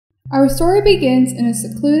Our story begins in a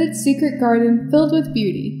secluded secret garden filled with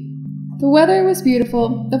beauty. The weather was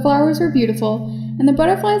beautiful, the flowers were beautiful, and the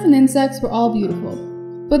butterflies and insects were all beautiful.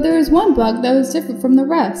 But there was one bug that was different from the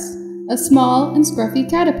rest, a small and scruffy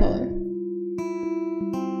caterpillar.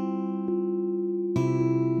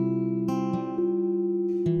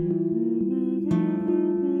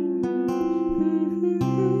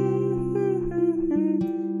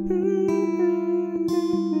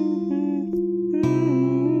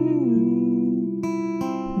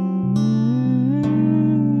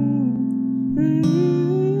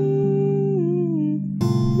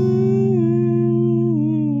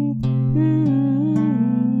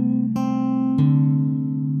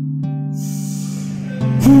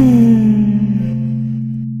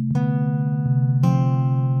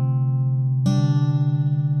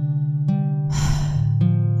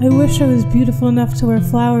 I wish I was beautiful enough to wear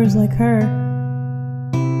flowers like her.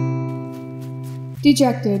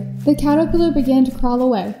 Dejected, the caterpillar began to crawl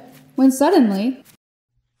away, when suddenly...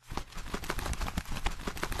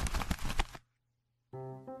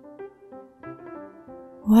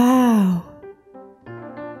 Wow!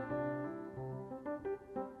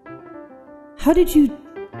 How did you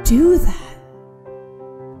do that?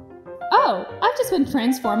 Oh, I've just been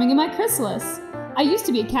transforming in my chrysalis. I used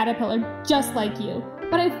to be a caterpillar just like you,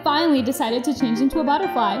 but I finally decided to change into a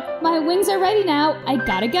butterfly. My wings are ready now. I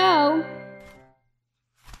gotta go.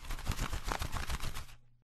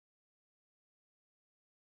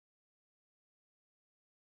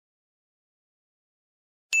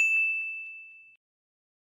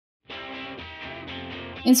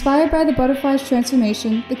 Inspired by the butterfly's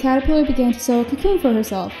transformation, the caterpillar began to sew a cocoon for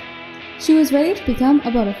herself. She was ready to become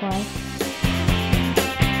a butterfly.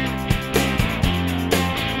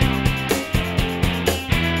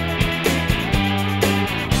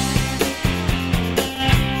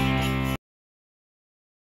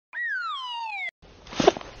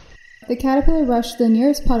 The caterpillar rushed to the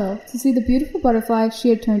nearest puddle to see the beautiful butterfly she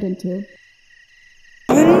had turned into.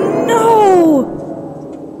 No!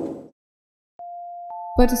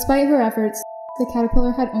 But despite her efforts, the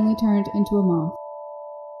caterpillar had only turned into a moth.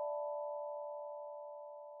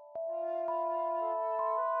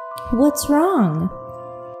 What's wrong?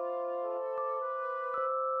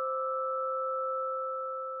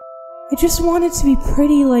 I just wanted to be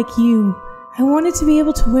pretty like you. I wanted to be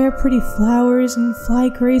able to wear pretty flowers and fly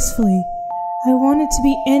gracefully. I wanted to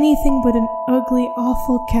be anything but an ugly,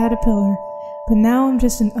 awful caterpillar. But now I'm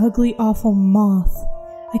just an ugly, awful moth.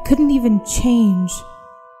 I couldn't even change.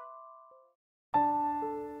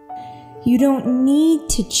 You don't need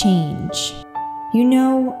to change. You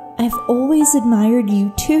know, I've always admired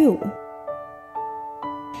you too.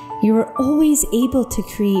 You were always able to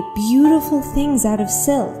create beautiful things out of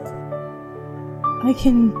silk. I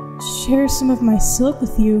can share some of my silk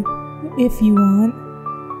with you, if you want.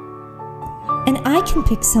 And I can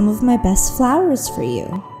pick some of my best flowers for you.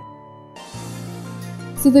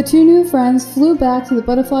 So the two new friends flew back to the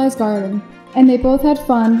butterfly's garden, and they both had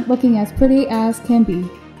fun looking as pretty as can be.